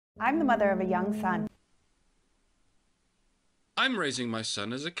I'm the mother of a young son. I'm raising my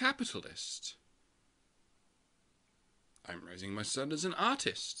son as a capitalist. I'm raising my son as an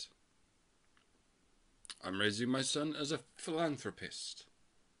artist. I'm raising my son as a philanthropist.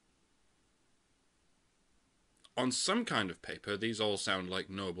 On some kind of paper, these all sound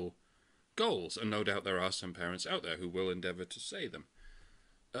like noble goals, and no doubt there are some parents out there who will endeavour to say them.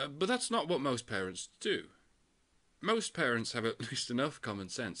 But that's not what most parents do. Most parents have at least enough common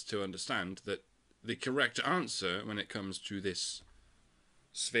sense to understand that the correct answer when it comes to this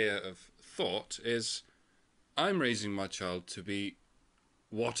sphere of thought is, I'm raising my child to be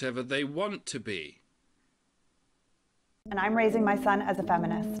whatever they want to be. And I'm raising my son as a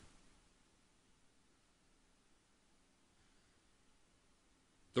feminist.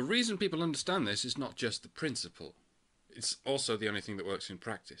 The reason people understand this is not just the principle. It's also the only thing that works in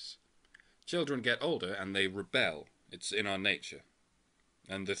practice. Children get older and they rebel. It's in our nature.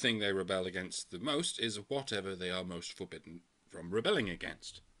 And the thing they rebel against the most is whatever they are most forbidden from rebelling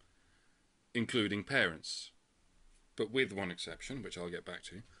against, including parents. But with one exception, which I'll get back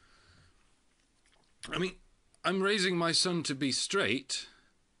to. I mean, I'm raising my son to be straight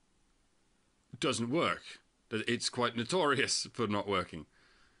doesn't work. It's quite notorious for not working.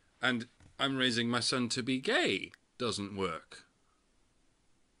 And I'm raising my son to be gay doesn't work.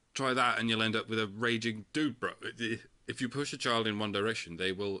 Try that and you'll end up with a raging dude, bro. If you push a child in one direction,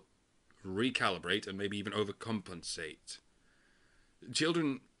 they will recalibrate and maybe even overcompensate.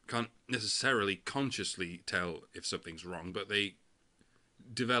 Children can't necessarily consciously tell if something's wrong, but they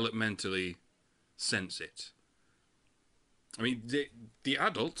developmentally sense it. I mean, the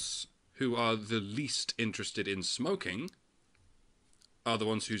adults who are the least interested in smoking are the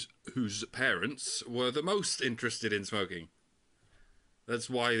ones whose parents were the most interested in smoking. That's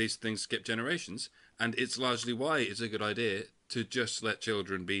why these things skip generations, and it's largely why it's a good idea to just let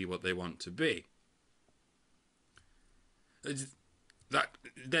children be what they want to be.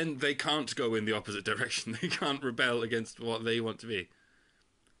 Then they can't go in the opposite direction. They can't rebel against what they want to be.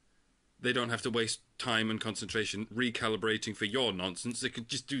 They don't have to waste time and concentration recalibrating for your nonsense. They can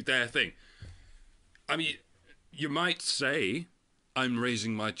just do their thing. I mean, you might say, I'm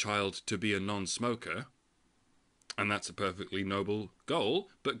raising my child to be a non-smoker, and that's a perfectly noble goal,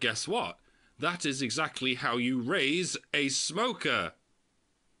 but guess what? That is exactly how you raise a smoker.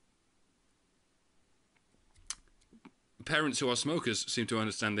 Parents who are smokers seem to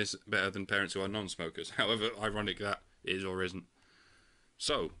understand this better than parents who are non-smokers, however ironic that is or isn't.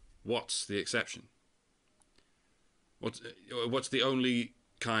 So, what's the exception? What's the only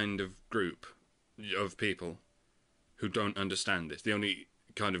kind of group of people who don't understand this? The only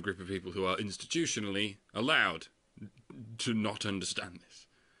kind of group of people who are institutionally allowed to not understand this?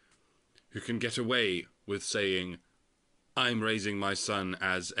 Who can get away with saying, I'm raising my son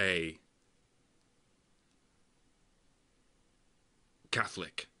as a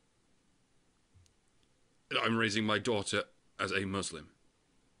Catholic. I'm raising my daughter as a Muslim.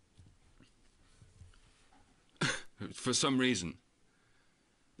 For some reason,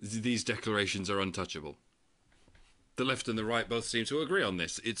 these declarations are untouchable. The left and the right both seem to agree on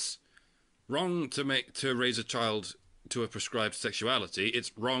this. It's wrong to raise a child to a prescribed sexuality.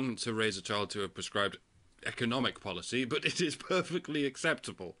 It's wrong to raise a child to a prescribed economic policy, but it is perfectly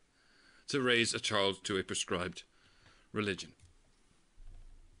acceptable to raise a child to a prescribed religion.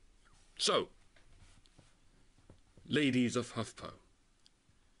 So, ladies of HuffPo,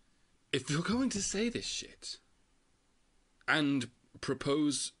 if you're going to say this shit and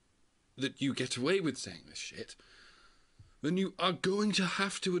propose that you get away with saying this shit, then you are going to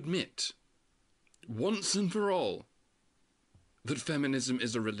have to admit, once and for all, that feminism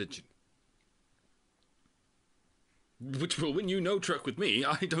is a religion. Which will win you no truck with me.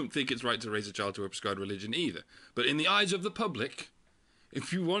 I don't think it's right to raise a child to a prescribed religion either. But in the eyes of the public,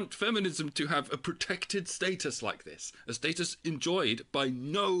 if you want feminism to have a protected status like this, a status enjoyed by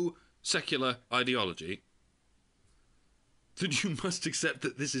no secular ideology, then you must accept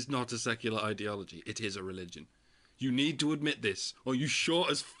that this is not a secular ideology. It is a religion. You need to admit this, or you sure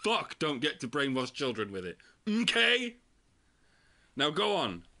as fuck don't get to brainwash children with it. Okay? Now go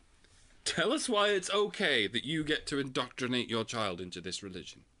on. Tell us why it's okay that you get to indoctrinate your child into this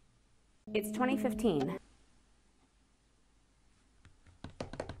religion. It's 2015.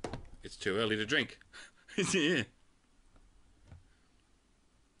 It's too early to drink. Yeah.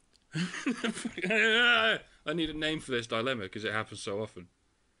 I need a name for this dilemma because it happens so often.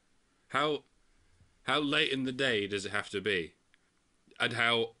 How late in the day does it have to be? And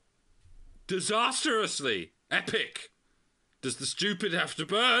how disastrously epic does the stupid have to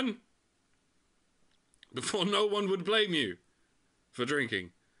burn before no one would blame you for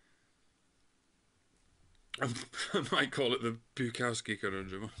drinking? I might call it the Bukowski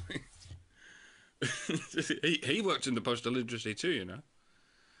conundrum. he worked in the postal industry too, you know.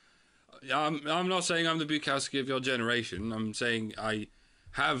 I'm not saying I'm the Bukowski of your generation. I'm saying I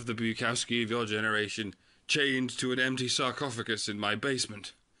have the Bukowski of your generation chained to an empty sarcophagus in my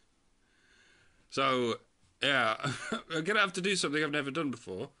basement. So, yeah, I'm going to have to do something I've never done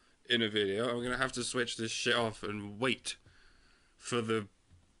before in a video. I'm going to have to switch this shit off and wait for the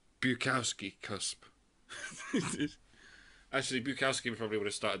Bukowski cusp. Actually, Bukowski probably would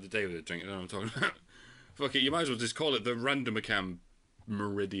have started the day with a drink. I don't know what I'm talking about. Fuck it, you might as well just call it the Randomacam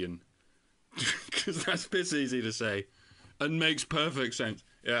Meridian. Because that's piss easy to say. And makes perfect sense.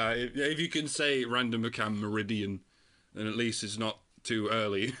 Yeah, if you can say Randomacam Meridian, then at least it's not too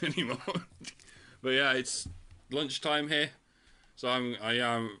early anymore. But yeah, it's lunchtime here. So I'm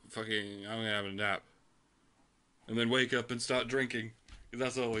gonna have a nap. And then wake up and start drinking.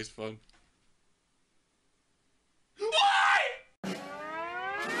 That's always fun. Why?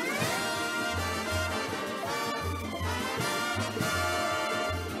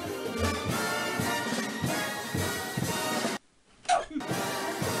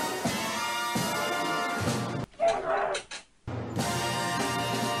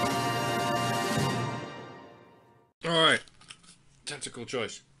 Alright. Tactical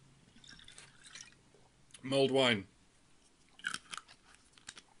choice. Mulled wine.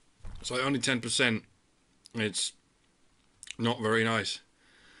 So only 10%. It's not very nice.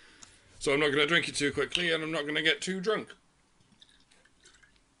 So I'm not going to drink it too quickly, and I'm not going to get too drunk.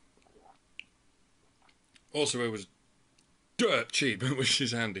 Also, it was dirt cheap, which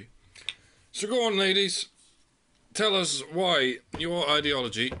is handy. So go on, ladies. Tell us why your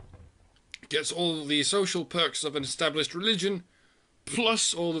ideology gets all the social perks of an established religion,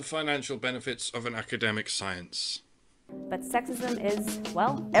 plus all the financial benefits of an academic science. But sexism is,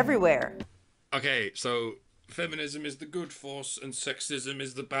 well, Everywhere. Okay, so feminism is the good force and sexism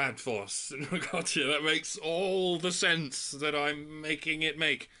is the bad force. Gotcha, that makes all the sense that I'm making it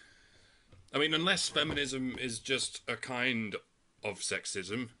make. I mean, unless feminism is just a kind of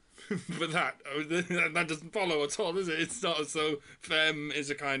sexism, but that doesn't follow at all, does it? It's not as though femme is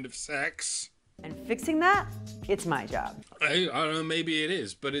a kind of sex. And fixing that, it's my job. I don't know, maybe it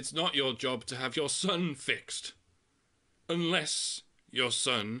is, but it's not your job to have your son fixed. Unless your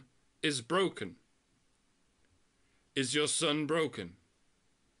son is broken. Is your son broken?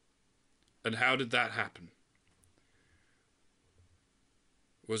 And how did that happen?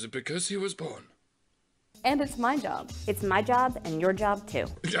 Was it because he was born? and it's my job. It's my job and your job too.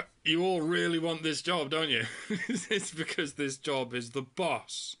 You all really want this job, don't you? It's because this job is the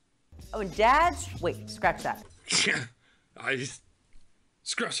boss. Oh, and Dad's? Wait, scratch that. I just...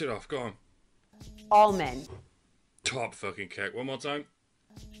 Scratch it off, go on. All men. Top fucking cake. One more time.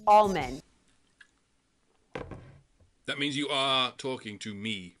 All men. That means you are talking to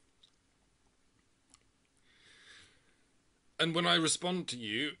me. And when I respond to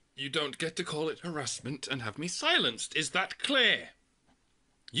you, you don't get to call it harassment and have me silenced. Is that clear?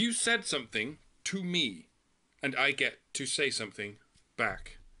 You said something to me, and I get to say something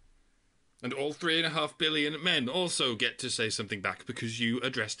back. And all 3.5 billion men also get to say something back because you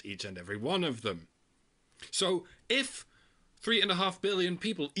addressed each and every one of them. So if 3.5 billion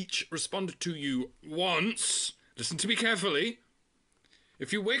people each respond to you once, listen to me carefully,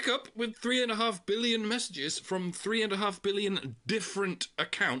 if you wake up with 3.5 billion messages from 3.5 billion different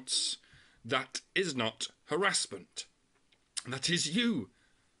accounts, that is not harassment. That is you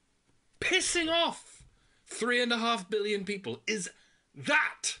pissing off 3.5 billion people. Is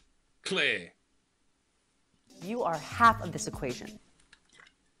that clear? You are half of this equation.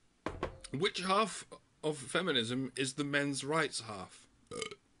 Which half of feminism is the men's rights half?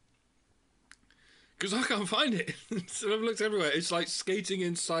 Because I can't find it. So I've looked everywhere. It's like skating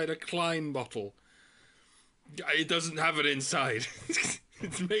inside a Klein bottle. It doesn't have it inside.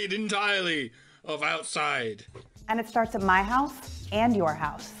 It's made entirely of outside. And it starts at my house and your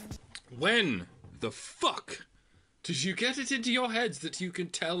house. When the fuck did you get it into your heads that you can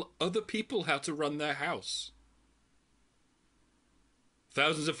tell other people how to run their house?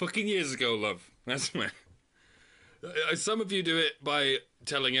 Thousands of fucking years ago, love. That's when. Some of you do it by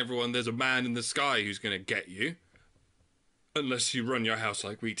telling everyone there's a man in the sky who's going to get you. Unless you run your house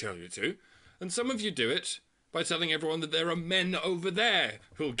like we tell you to. And some of you do it by telling everyone that there are men over there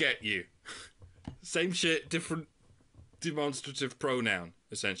who'll get you. Same shit, different demonstrative pronoun,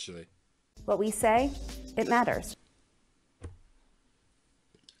 essentially. What we say, it matters.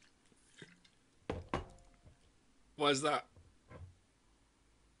 Why is that?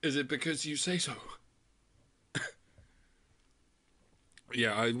 Is it because you say so?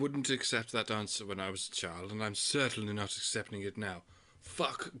 Yeah, I wouldn't accept that answer when I was a child, and I'm certainly not accepting it now.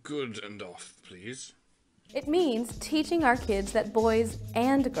 Fuck good and off, please. It means teaching our kids that boys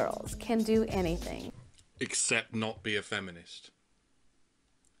and girls can do anything. Except not be a feminist.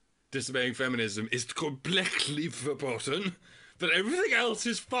 Disobeying feminism is completely verboten, but everything else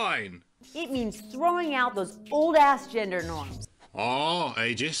is fine. It means throwing out those old-ass gender norms. Oh,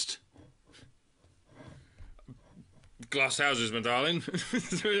 ageist. Glass houses, my darling.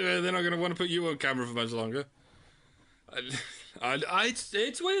 They're not going to want to put you on camera for much longer.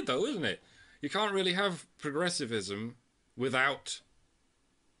 It's weird, though, isn't it? You can't really have progressivism without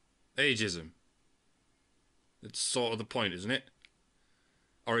ageism. It's sort of the point, isn't it?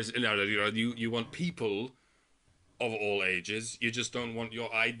 Or is it, no, you want people of all ages, you just don't want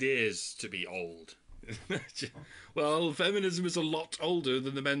your ideas to be old. Well, feminism is a lot older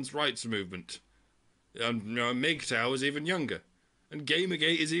than the men's rights movement. And MGTOW is even younger. And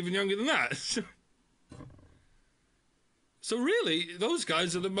Gamergate is even younger than that. So really, those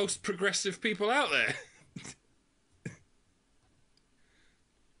guys are the most progressive people out there.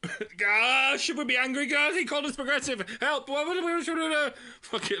 Should we be angry, guys? He called us progressive. Help! What should we do?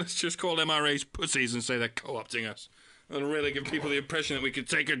 Fuck it, let's just call MRAs pussies and say they're co-opting us. And really give people the impression that we could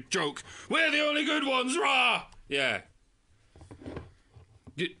take a joke. We're the only good ones, rah! Yeah.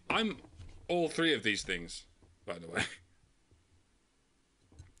 I'm all three of these things, by the way.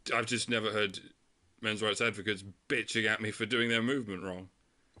 I've just never heard men's rights advocates bitching at me for doing their movement wrong.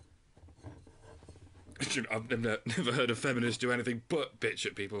 I've never heard a feminist do anything but bitch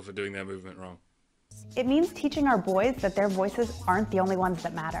at people for doing their movement wrong. It means teaching our boys that their voices aren't the only ones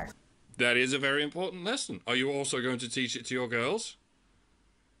that matter. That is a very important lesson. Are you also going to teach it to your girls?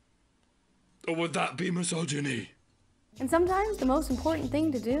 Or would that be misogyny? And sometimes the most important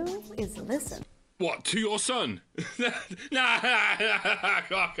thing to do is listen. What, to your son? Nah,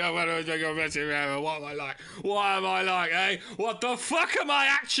 what am I like? What am I like, eh? What the fuck am I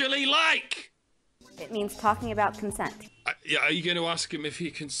actually like? It means talking about consent. Are you going to ask him if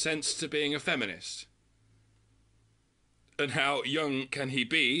he consents to being a feminist? And how young can he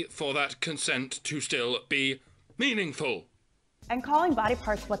be for that consent to still be meaningful? And calling body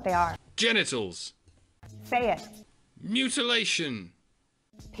parts what they are. Genitals. Say it. Mutilation.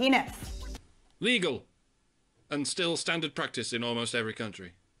 Penis. Legal. And still standard practice in almost every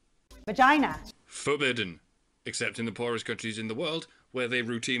country. Vagina. Forbidden. Except in the poorest countries in the world, where they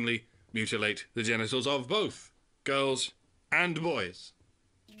routinely mutilate the genitals of both girls and boys.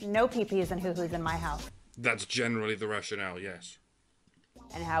 No pee-pees and hoo-hoos in my house. That's generally the rationale, yes.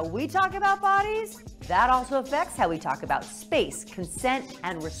 And how we talk about bodies, that also affects how we talk about space, consent,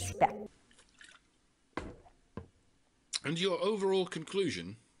 and respect. And your overall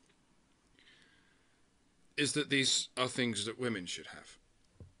conclusion is that these are things that women should have.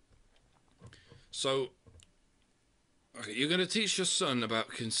 So, okay, you're going to teach your son about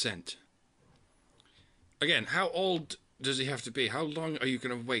consent. Again, how old does he have to be? How long are you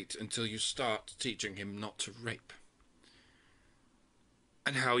going to wait until you start teaching him not to rape?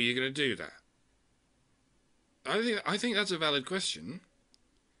 And how are you going to do that? I think that's a valid question.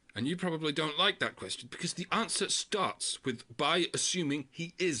 And you probably don't like that question because the answer starts with by assuming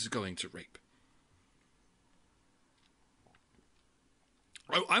he is going to rape.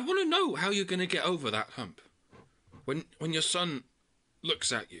 I want to know how you're going to get over that hump. When your son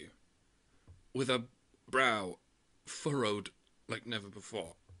looks at you with a brow furrowed like never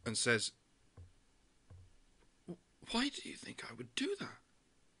before and says, "Why do you think I would do that?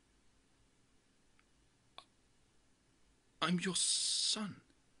 I'm your son."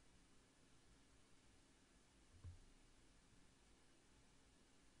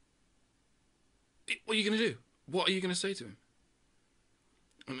 What are you going to do? What are you going to say to him?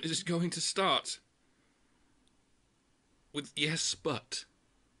 Is it going to start with yes, but?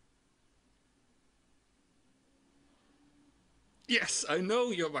 Yes, I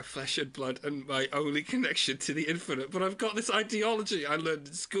know you're my flesh and blood and my only connection to the infinite, but I've got this ideology I learned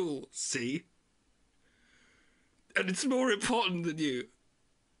in school, see? And it's more important than you.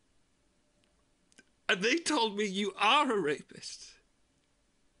 And they told me you are a rapist.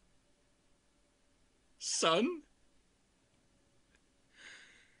 Son?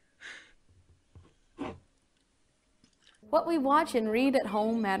 What we watch and read at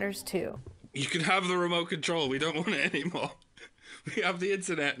home matters too. You can have the remote control. We don't want it anymore. We have the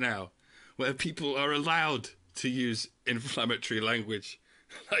internet now, where people are allowed to use inflammatory language,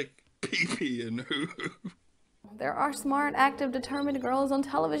 like pee-pee and hoo-hoo. There are smart, active, determined girls on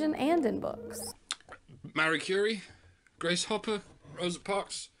television and in books. Marie Curie, Grace Hopper, Rosa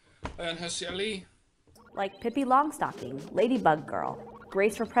Parks, Anne Hesse Ali. Like Pippi Longstocking, Ladybug Girl.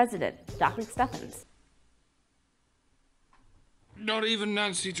 Grace for President, Dr. Steffens. Not even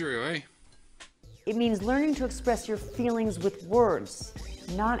Nancy Drew, eh? It means learning to express your feelings with words,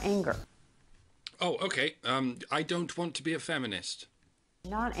 not anger. Oh, okay. I don't want to be a feminist.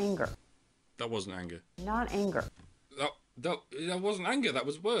 Not anger. That wasn't anger. Not anger. That wasn't anger, that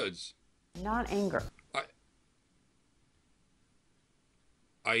was words. Not anger.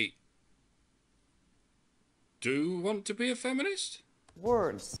 I do want to be a feminist?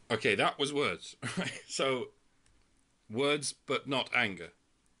 Words. Okay, that was words. So, words but not anger.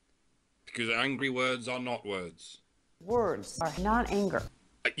 Because angry words are not words. Words are not anger.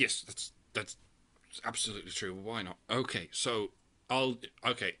 Yes, that's absolutely true. Why not? Okay, so I'll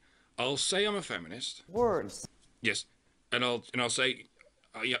say I'm a feminist. Words. Yes, and I'll say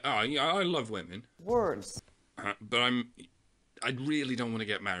I love women. Words. But I really don't want to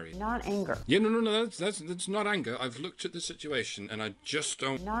get married. Not anger. Yeah, no, that's not anger. I've looked at the situation and I just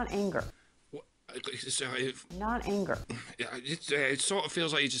don't. Not anger. Not anger. It sort of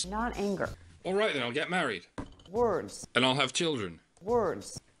feels like you just. Not anger. All right, then I'll get married. Words. And I'll have children.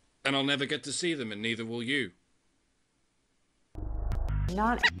 Words. And I'll never get to see them, and neither will you.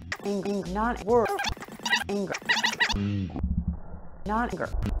 Not anger. Not word. Anger. Not anger.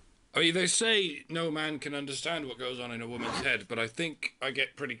 I mean, they say no man can understand what goes on in a woman's head, but I think I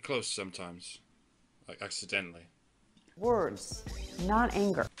get pretty close sometimes. Like, accidentally. Words. Not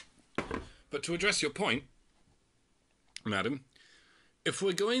anger. But to address your point, madam, if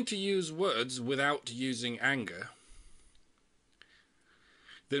we're going to use words without using anger,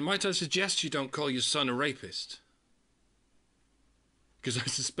 then might I suggest you don't call your son a rapist? Because I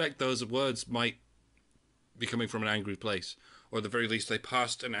suspect those words might be coming from an angry place, or at the very least they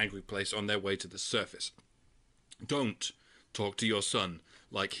passed an angry place on their way to the surface. Don't talk to your son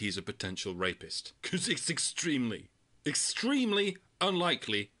like he's a potential rapist, because it's extremely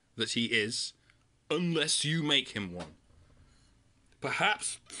unlikely that he is, unless you make him one.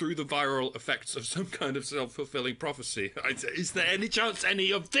 Perhaps through the viral effects of some kind of self-fulfilling prophecy. Is there any chance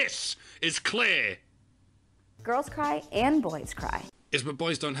any of this is clear? Girls cry and boys cry. Yes, but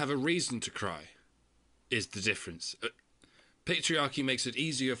boys don't have a reason to cry, is the difference. Patriarchy makes it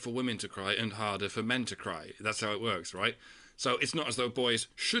easier for women to cry and harder for men to cry. That's how it works, right? So it's not as though boys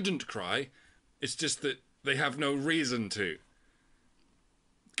shouldn't cry, it's just that they have no reason to.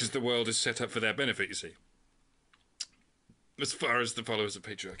 Because the world is set up for their benefit, you see. As far as the followers of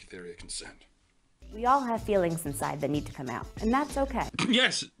patriarchy theory are concerned. We all have feelings inside that need to come out, and that's okay.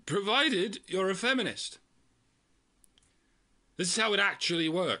 Yes, provided you're a feminist. This is how it actually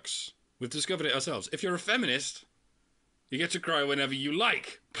works. We've discovered it ourselves. If you're a feminist, you get to cry whenever you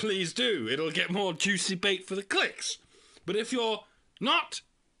like. Please do. It'll get more juicy bait for the clicks. But if you're not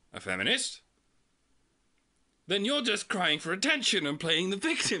a feminist, then you're just crying for attention and playing the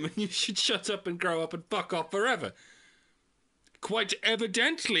victim, and you should shut up and grow up and fuck off forever. Quite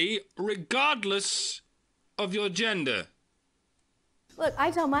evidently, regardless of your gender. Look,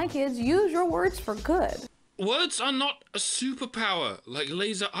 I tell my kids, use your words for good. Words are not a superpower like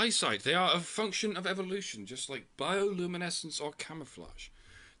laser eyesight. They are a function of evolution, just like bioluminescence or camouflage.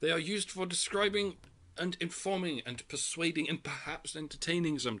 They are used for describing and informing and persuading and perhaps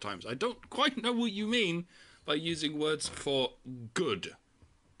entertaining sometimes. I don't quite know what you mean by using words for good.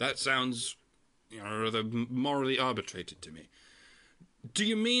 That sounds, rather morally arbitrated to me. Do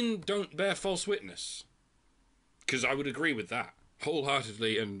you mean don't bear false witness? Because I would agree with that,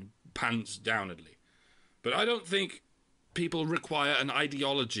 wholeheartedly and pants downedly. But I don't think people require an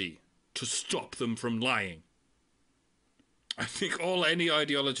ideology to stop them from lying. I think all any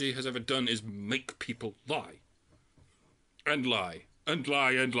ideology has ever done is make people lie. And lie. And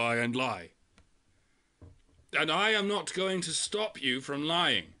lie and lie and lie. And I am not going to stop you from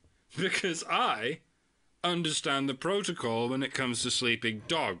lying. Because I understand the protocol when it comes to sleeping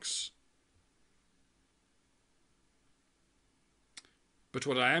dogs. But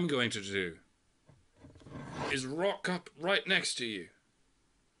what I am going to do is rock up right next to you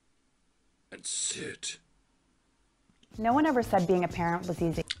and sit. No one ever said being a parent was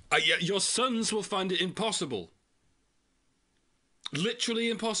easy. Your sons will find it impossible. Literally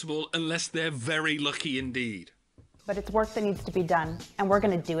impossible unless they're very lucky indeed. But it's work that needs to be done, and we're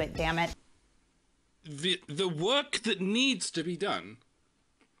going to do it, damn it. The work that needs to be done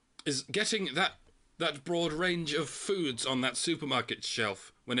is getting that broad range of foods on that supermarket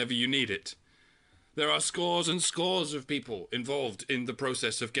shelf whenever you need it. There are scores and scores of people involved in the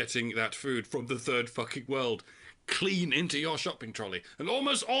process of getting that food from the third fucking world clean into your shopping trolley. And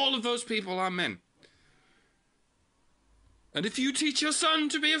almost all of those people are men. And if you teach your son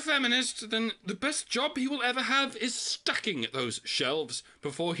to be a feminist, then the best job he will ever have is stacking those shelves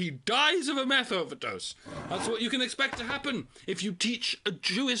before he dies of a meth overdose. That's what you can expect to happen if you teach a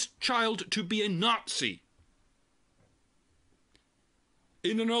Jewish child to be a Nazi.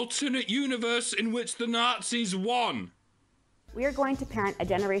 In an alternate universe in which the Nazis won. We are going to parent a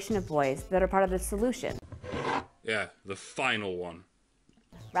generation of boys that are part of the solution. Yeah, the final one.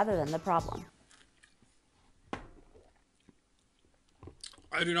 Rather than the problem.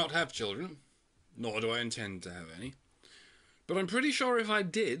 I do not have children, nor do I intend to have any. But I'm pretty sure if I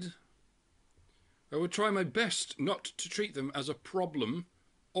did, I would try my best not to treat them as a problem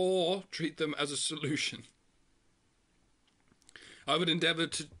or treat them as a solution. I would endeavour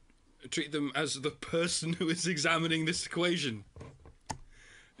to treat them as the person who is examining this equation.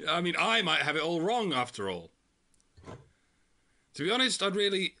 I mean, I might have it all wrong after all. To be honest, I'd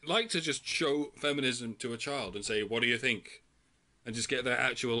really like to just show feminism to a child and say, what do you think? And just get their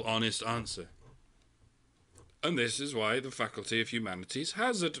actual honest answer. And this is why the Faculty of Humanities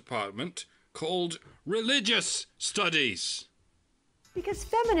has a department called Religious Studies. Because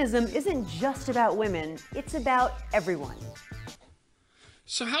feminism isn't just about women, it's about everyone.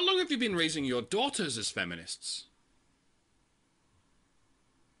 So how long have you been raising your daughters as feminists?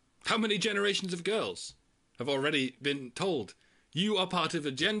 How many generations of girls have already been told you are part of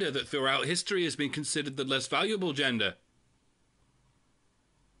a gender that throughout history has been considered the less valuable gender?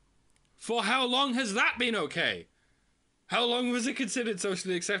 For how long has that been okay? How long was it considered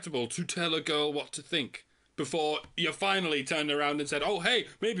socially acceptable to tell a girl what to think before you finally turned around and said, oh, hey,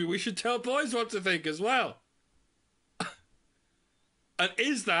 maybe we should tell boys what to think as well? And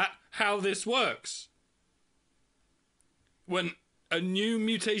is that how this works? When a new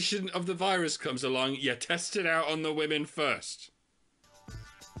mutation of the virus comes along, you test it out on the women first.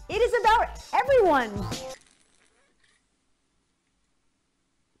 It is about everyone.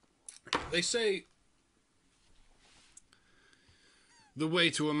 They say the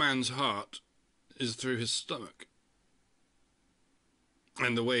way to a man's heart is through his stomach.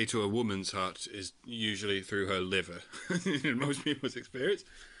 And the way to a woman's heart is usually through her liver, in most people's experience.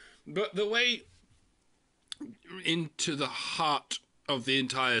 But the way into the heart of the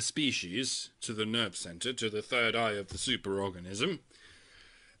entire species, to the nerve centre, to the third eye of the superorganism,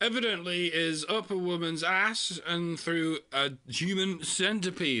 evidently is up a woman's ass and through a human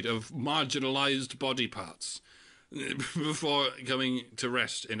centipede of marginalised body parts before coming to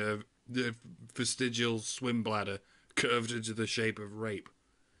rest in a vestigial swim bladder curved into the shape of rape.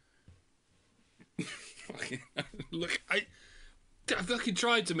 Look, I fucking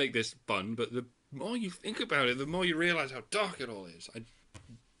tried to make this fun, but the more you think about it, the more you realise how dark it all is.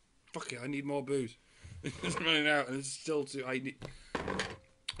 I need more booze. It's running out, and it's still too. I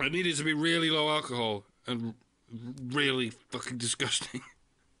need it to be really low alcohol and really fucking disgusting.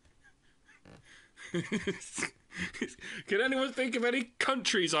 Can anyone think of any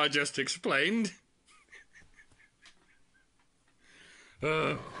countries I just explained?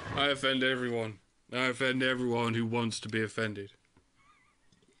 I offend everyone. I offend everyone who wants to be offended.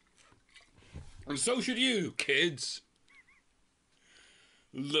 And so should you, kids.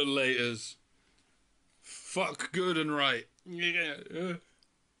 The laters. Fuck good and right. Yeah.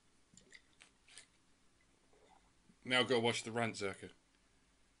 Now go watch the rant circuit.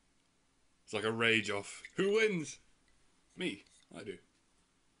 It's like a rage off. Who wins? Me. I do.